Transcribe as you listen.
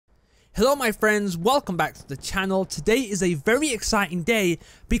Hello my friends, welcome back to the channel. Today is a very exciting day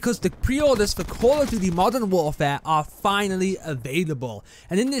because the pre-orders for Call of Duty Modern Warfare are finally available.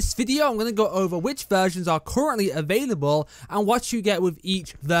 And in this video I'm going to go over which versions are currently available and what you get with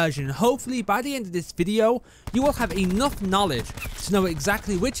each version. Hopefully by the end of this video you will have enough knowledge to know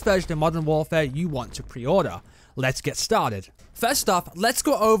exactly which version of Modern Warfare you want to pre-order. Let's get started. First off, let's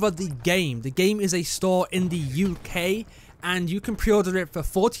go over the game. The game is a store in the UK and you can pre-order it for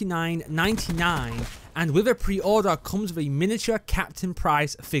 $49.99, and with a pre-order comes with a miniature Captain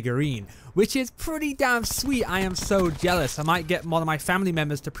Price figurine, which is pretty damn sweet. I am so jealous. I might get one of my family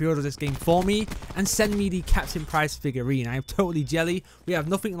members to pre-order this game for me and send me the Captain Price figurine. I am totally jelly. We have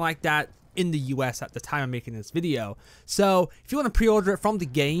nothing like that in the US at the time I'm making this video. So if you want to pre-order it from the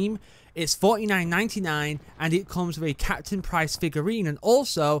game, it's $49.99 and it comes with a Captain Price figurine and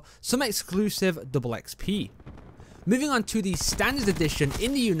also some exclusive double XP. Moving on to the standard edition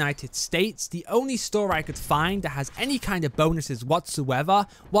in the United States, the only store I could find that has any kind of bonuses whatsoever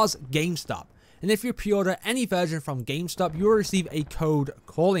was GameStop. And if you pre-order any version from GameStop, you will receive a code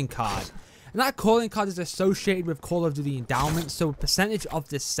calling card. And that calling card is associated with Call of Duty Endowment, so a percentage of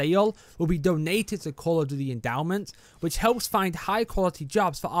this sale will be donated to Call of Duty Endowment, which helps find high quality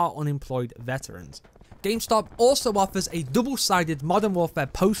jobs for our unemployed veterans. GameStop also offers a double-sided Modern Warfare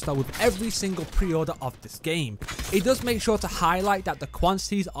poster with every single pre-order of this game. It does make sure to highlight that the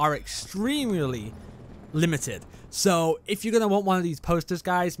quantities are extremely limited. So if you're going to want one of these posters,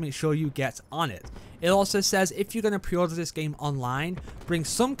 guys, make sure you get on it. It also says if you're going to pre-order this game online, bring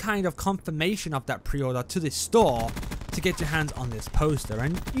some kind of confirmation of that pre-order to the store to get your hands on this poster.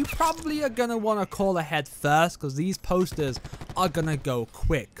 And you probably are going to want to call ahead first because these posters are going to go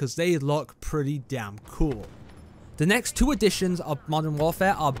quick because they look pretty damn cool. The next two editions of Modern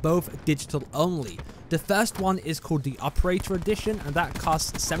Warfare are both digital only. The first one is called the Operator Edition and that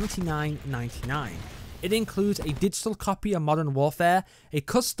costs $79.99. It includes a digital copy of Modern Warfare, a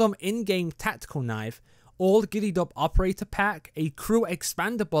custom in-game tactical knife, all giddied up operator pack, a crew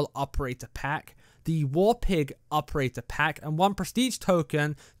expandable operator pack, the War Pig operator pack, and one prestige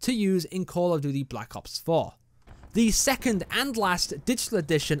token to use in Call of Duty Black Ops 4. The second and last digital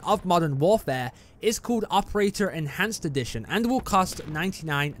edition of Modern Warfare is called Operator Enhanced Edition and will cost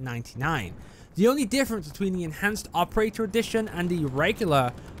 $99.99. The only difference between the Enhanced Operator Edition and the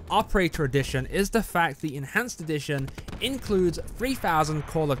regular Operator Edition is the fact the Enhanced Edition includes 3,000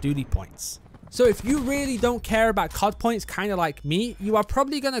 Call of Duty points. So if you really don't care about COD points, kind of like me, you are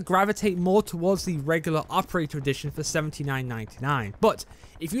probably going to gravitate more towards the regular Operator Edition for $79.99. But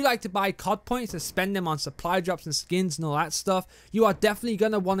if you like to buy COD points and spend them on supply drops and skins and all that stuff, you are definitely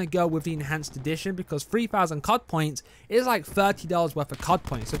going to want to go with the Enhanced Edition because 3,000 COD points is like $30 worth of COD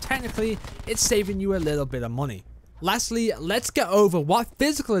points. So technically, it's saving you a little bit of money. Lastly, let's get over what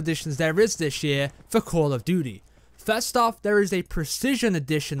physical editions there is this year for Call of Duty. First off, there is a Precision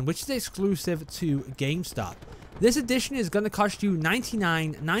Edition which is exclusive to GameStop. This edition is going to cost you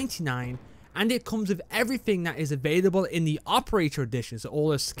 $99.99 and it comes with everything that is available in the Operator Edition. So all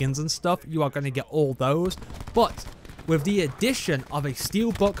those skins and stuff, you are going to get all those. But with the addition of a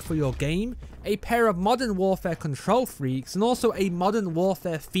steelbook for your game, a pair of Modern Warfare Control Freaks, and also a Modern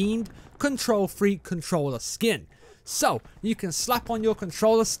Warfare themed Control Freak controller skin. So you can slap on your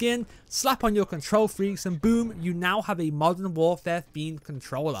controller skin, slap on your Control Freaks, and boom, you now have a Modern Warfare themed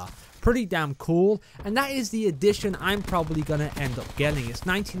controller. Pretty damn cool, and that is the edition I'm probably going to end up getting. It's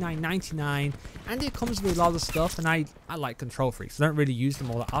 $99.99 and it comes with a lot of stuff, and I like Control Freaks. I don't really use them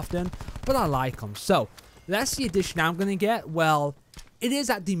all that often, but I like them. So that's the edition I'm going to get. Well, it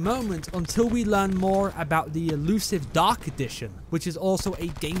is at the moment until we learn more about the elusive Dark Edition, which is also a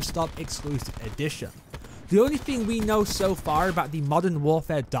GameStop exclusive edition. The only thing we know so far about the Modern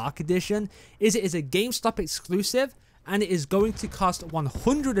Warfare Dark Edition is it is a GameStop exclusive and it is going to cost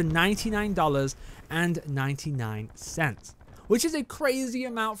 $199.99, which is a crazy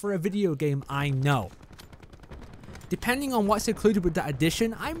amount for a video game, I know. Depending on what's included with that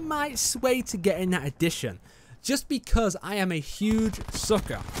edition, I might sway to getting that edition, just because I am a huge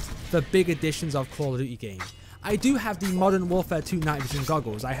sucker for big editions of Call of Duty games. I do have the Modern Warfare 2 Night Vision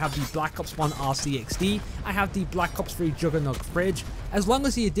goggles, I have the Black Ops 1 RCXD, I have the Black Ops 3 Juggernaut fridge. As long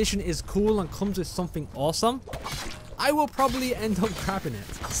as the edition is cool and comes with something awesome, I will probably end up grabbing it.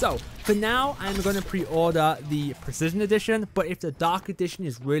 So for now, I'm going to pre-order the Precision Edition, but if the Dark Edition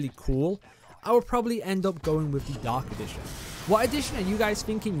is really cool, I will probably end up going with the Dark Edition. What edition are you guys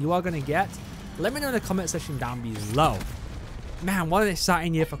thinking you are going to get? Let me know in the comment section down below. Man, what an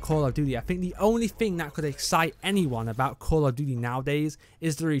exciting year for Call of Duty. I think the only thing that could excite anyone about Call of Duty nowadays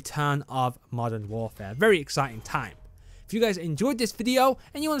is the return of Modern Warfare. Very exciting time. If you guys enjoyed this video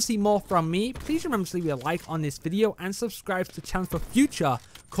and you want to see more from me, please remember to leave a like on this video and subscribe to the channel for future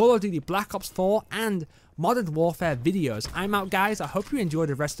Call of Duty Black Ops 4 and Modern Warfare videos. I'm out, guys. I hope you enjoy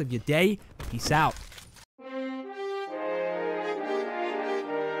the rest of your day. Peace out.